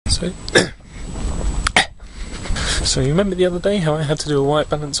So you remember the other day how I had to do a white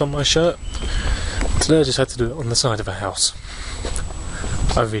balance on my shirt? Today I just had to do it on the side of a house.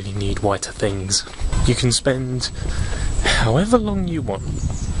 I really need whiter things. You can spend however long you want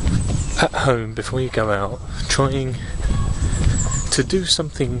at home before you go out trying to do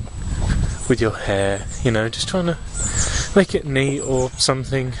something with your hair, you know, just trying to make it neat or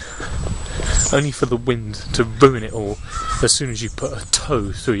something, only for the wind to ruin it all as soon as you put a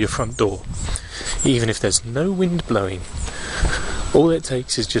toe through your front door. Even if there's no wind blowing, all it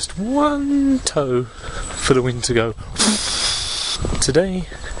takes is just one toe for the wind to go. Today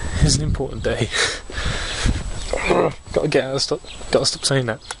is an important day. Gotta stop saying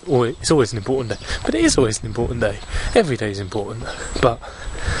that. It's always an important day, but it is always an important day. Every day is important, but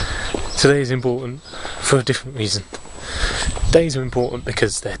today is important for a different reason. Days are important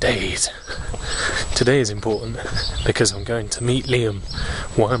because they're days. Today is important because I'm going to meet Liam.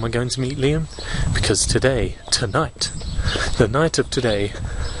 Why am I going to meet Liam? Because tonight, the night of today,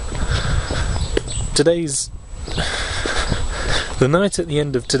 the night at the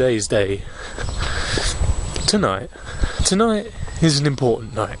end of today's day, tonight is an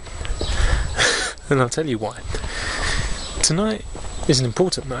important night. And I'll tell you why. Tonight is an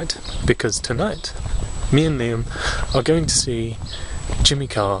important night because tonight, me and Liam are going to see Jimmy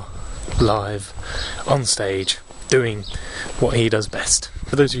Carr live on stage doing what he does best.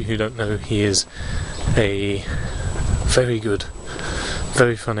 For those of you who don't know, he is a very good,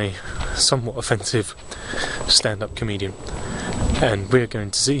 very funny, somewhat offensive stand-up comedian, and we're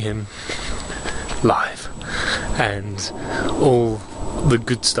going to see him live and all the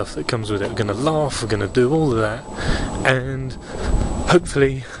good stuff that comes with it. We're going to laugh, we're going to do all of that, and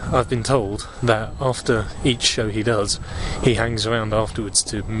hopefully, I've been told that after each show he does, he hangs around afterwards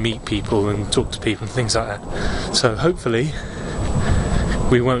to meet people and talk to people and things like that. So hopefully,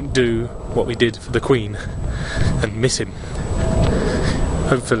 we won't do what we did for the Queen and miss him.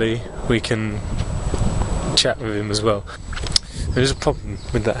 Hopefully, we can chat with him as well. There's a problem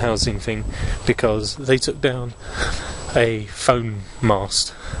with that housing thing because they took down a phone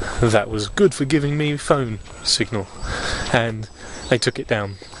mast that was good for giving me phone signal, and they took it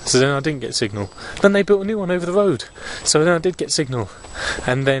down, so then I didn't get signal. Then they built a new one over the road, so then I did get signal,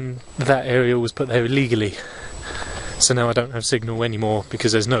 and then that aerial was put there illegally, so now I don't have signal anymore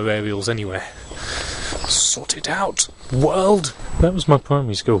because there's no aerials anywhere. Sort it out, world! That was my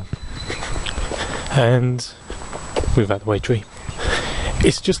primary school, and move out the way, tree.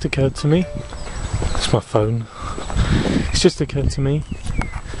 It's just occurred to me, it's my phone, it's just occurred to me,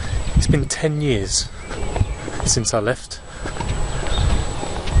 it's been 10 years since I left.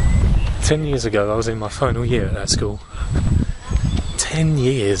 10 years ago I was in my final year at that school. 10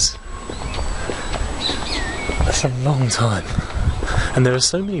 years. That's a long time. And there are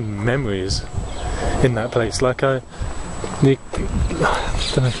so many memories in that place. Like I don't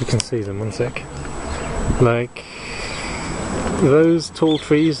know if you can see them, one sec. Like those tall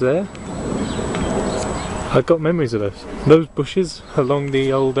trees there, I've got memories of those. Those bushes along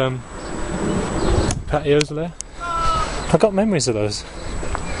the old patios there, I've got memories of those.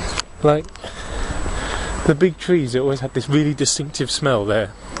 Like the big trees, it always had this really distinctive smell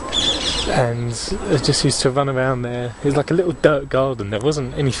there, and I just used to run around there. It was like a little dirt garden. There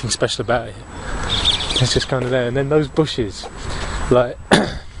wasn't anything special about it. It's just kind of there. And then those bushes, like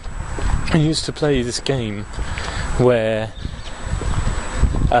I used to play this game where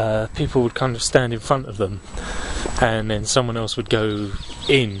people would kind of stand in front of them, and then someone else would go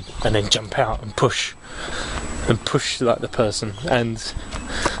in and then jump out and push like the person. And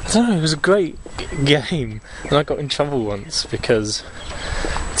I don't know, it was a great game, and I got in trouble once because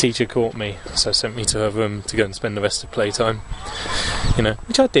the teacher caught me, so sent me to her room to go and spend the rest of playtime, you know,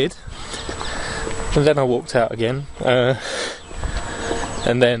 which I did. And then I walked out again,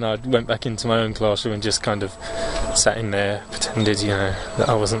 and then I went back into my own classroom and just kind of sat in there, pretended, you know, that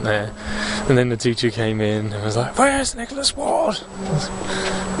I wasn't there. And then the teacher came in and was like, "Where's Nicholas Ward?"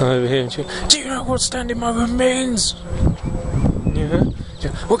 I'm over here, and she went, "Do you know what stand in my room means?" You know?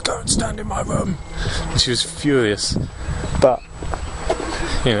 "Well, go and stand in my room." And she was furious. But,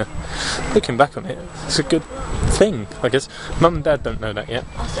 you know, looking back on it, it's a good thing, I guess. Mum and Dad don't know that yet.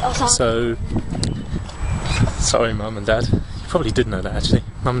 So, sorry Mum and Dad. You probably did know that actually.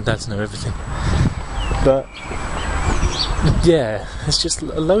 Mum and Dad know everything. But, yeah, it's just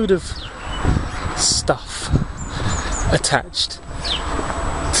a load of stuff attached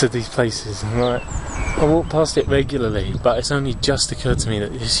to these places. And like, I walk past it regularly, but it's only just occurred to me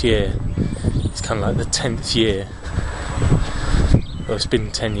that this year it's kind of like the 10th year. Well, it's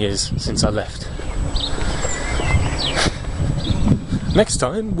been 10 years since I left. Next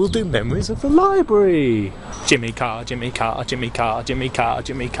time we'll do Memories of the Library. Jimmy Carr, Jimmy Carr, Jimmy Carr, Jimmy Carr,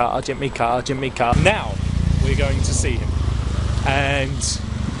 Jimmy Carr, Jimmy Carr, Jimmy Carr. Now we're going to see him. And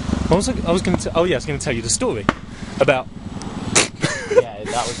I was going to tell you the story about Yeah,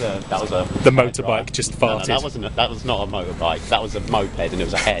 that was a the motorbike just farted. No, that was not a motorbike. That was a moped, and it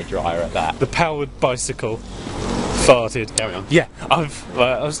was a hairdryer at that. The powered bicycle farted. Carry on. Yeah, I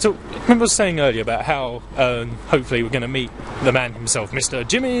was saying earlier about how hopefully we're going to meet the man himself, Mr.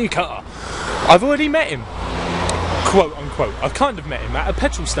 Jimmy Carr. I've already met him, quote unquote. I've kind of met him at a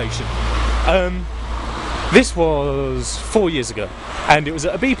petrol station. This was 4 years ago, and it was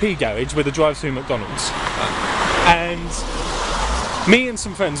at a BP garage with a drive-through McDonald's. And me and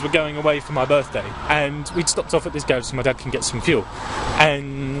some friends were going away for my birthday, and we'd stopped off at this garage so my dad can get some fuel.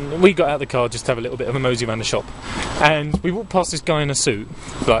 And we got out of the car just to have a little bit of a mosey around the shop. And we walked past this guy in a suit,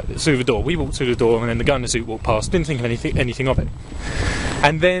 like through the door. We walked through the door, and then the guy in the suit walked past. Didn't think of anything of it.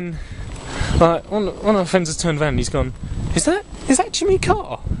 And then, like, one of my friends has turned around and he's gone, Is that Jimmy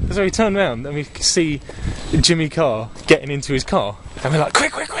Carr? So we turned around and we could see Jimmy Carr getting into his car. And we're like,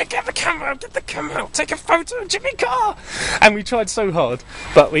 quick, get the camera out, take a photo of Jimmy Carr. And we tried so hard,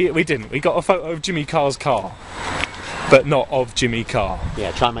 but we didn't. We got a photo of Jimmy Carr's car, but not of Jimmy Carr.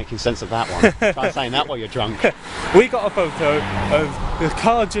 Yeah, try making sense of that one. Try saying that while you're drunk. We got a photo of the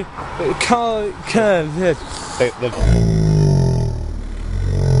car.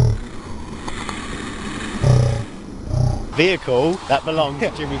 Vehicle that belonged to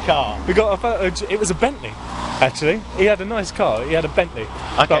Jimmy Carr. We got a photo. It was a Bentley, actually. He had a nice car. He had a Bentley.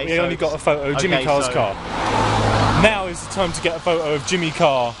 Okay, but we only got a photo of Jimmy Carr's car. Now is the time to get a photo of Jimmy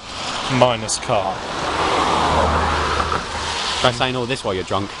Carr minus car. Try saying all this while you're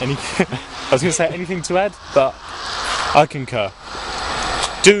drunk. I was going to say anything to add, but I concur.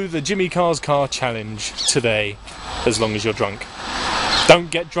 Do the Jimmy Carr's car challenge today, as long as you're drunk.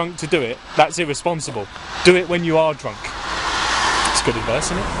 Don't get drunk to do it. That's irresponsible. Do it when you are drunk. It's good advice,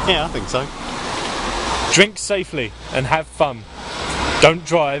 isn't it? Yeah, I think so. Drink safely and have fun. Don't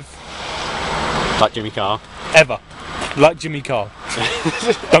drive. Like Jimmy Carr. Ever. Like Jimmy Carr.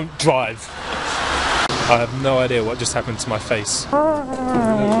 Don't drive. I have no idea what just happened to my face.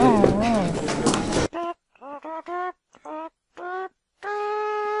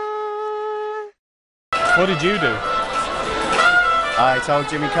 What did you do? I told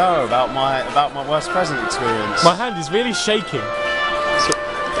Jimmy Carr about my worst present experience. My hand is really shaking.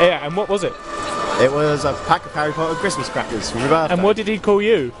 Yeah, and what was it? It was a pack of Harry Potter Christmas crackers for my birthday. And what did he call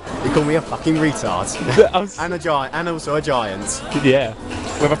you? He called me a fucking retard. And a giant, and also a giant. Yeah.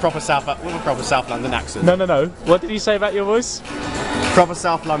 With a proper South London accent. No. What did he say about your voice? Proper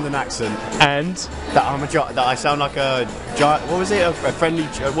South London accent. And that I'm a that I sound like a giant. What was it? A friendly.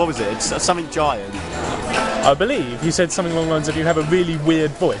 What was it? It's something giant. I believe he said something along the lines of you have a really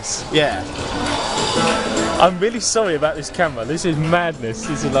weird voice. Yeah. I'm really sorry about this camera. This is madness.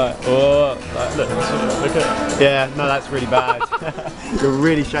 This is like, oh, like, look at it. Yeah, no, that's really bad. You're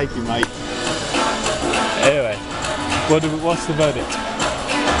really shaky, mate. Anyway, what's the verdict?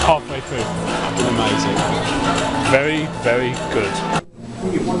 Halfway through. Amazing. Very, very good.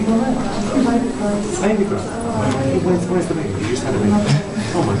 Where's the baby? You just had a baby.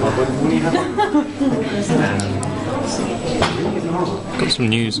 Oh my god, when do you have Got some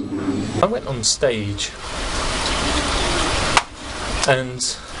news. I went on stage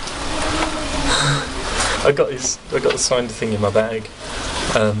and I got a signed thing in my bag,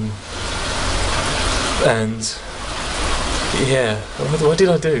 and yeah, what did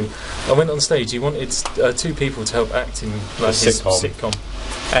I do? I went on stage. He wanted 2 people to help act in like his sitcom,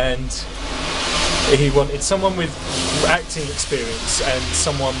 and he wanted someone with acting experience and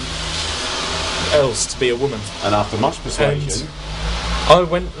someone else to be a woman. And after much persuasion, I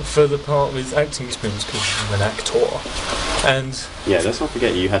went for the part with acting experience because I'm an actor. And yeah, let's not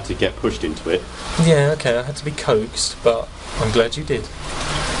forget you had to get pushed into it. Yeah, okay, I had to be coaxed, but I'm glad you did.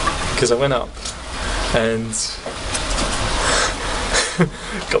 Because I went up and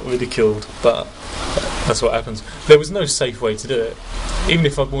got ridiculed, but that's what happens. There was no safe way to do it. Even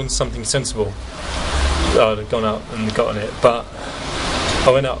if I'd worn something sensible, I'd have gone up and gotten it. But I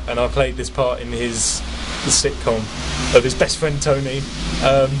went up and I played this part in the sitcom of his best friend Tony.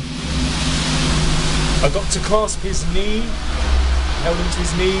 I got to clasp his knee, held him to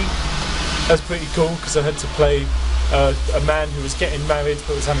his knee. That's pretty cool because I had to play a man who was getting married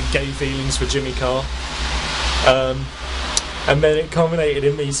but was having gay feelings for Jimmy Carr. And then it culminated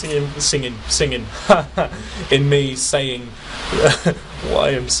in me singing, in me saying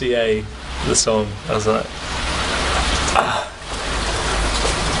YMCA, the song. I was like, ah.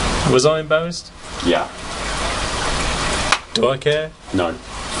 Was I embarrassed? Yeah. Do I care? No.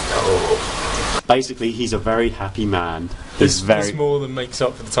 Basically, he's a very happy man. This more than makes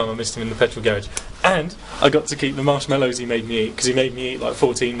up for the time I missed him in the petrol garage. And I got to keep the marshmallows he made me eat, because he made me eat like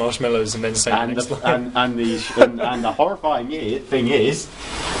 14 marshmallows and then say and the horrifying thing is,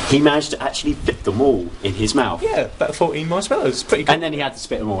 he managed to actually fit them all in his mouth. Yeah, about 14 marshmallows. Pretty good. And then he had to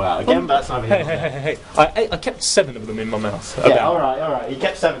spit them all out again, but that's not Hey. I kept 7 of them in my mouth. Yeah, alright. He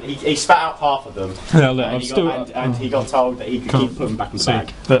kept 7. He spat out half of them. Yeah, look, and he got told that he could keep putting them back in the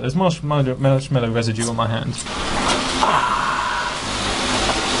bag. Look, there's marshmallow residue on my hand.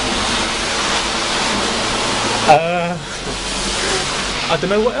 I don't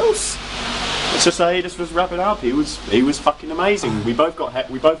know what else. Let's just say, just was wrap it up. He was fucking amazing. We both got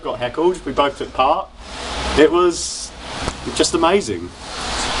heckled. We both took part. It was just amazing.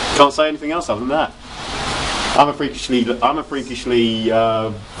 Can't say anything else other than that. I've got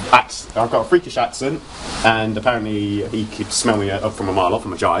a freakish accent, and apparently he could smell me from a mile off.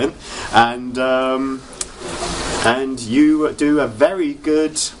 I'm a giant, and you do a very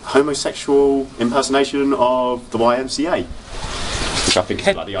good homosexual impersonation of the YMCA. Which I think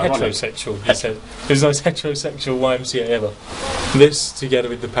is bloody ironic. Heterosexual, you said. There's no heterosexual YMCA ever. This, together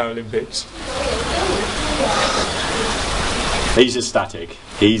with the Paralympics. He's ecstatic.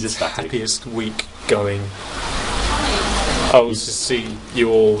 Happiest week going. I'll just see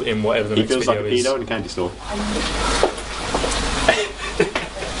you all in whatever the next video is. He feels like a pedo in a candy store.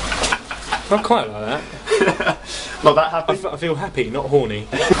 Not quite like that. Not that happy? I feel happy, not horny.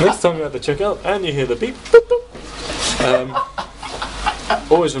 Next time you're at the checkout and you hear the beep, boop, boop.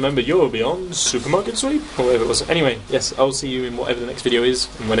 Always remember you'll be on Supermarket Sweep, or whatever it was. Anyway, yes, I'll see you in whatever the next video is,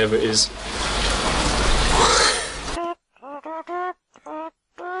 and whenever it is.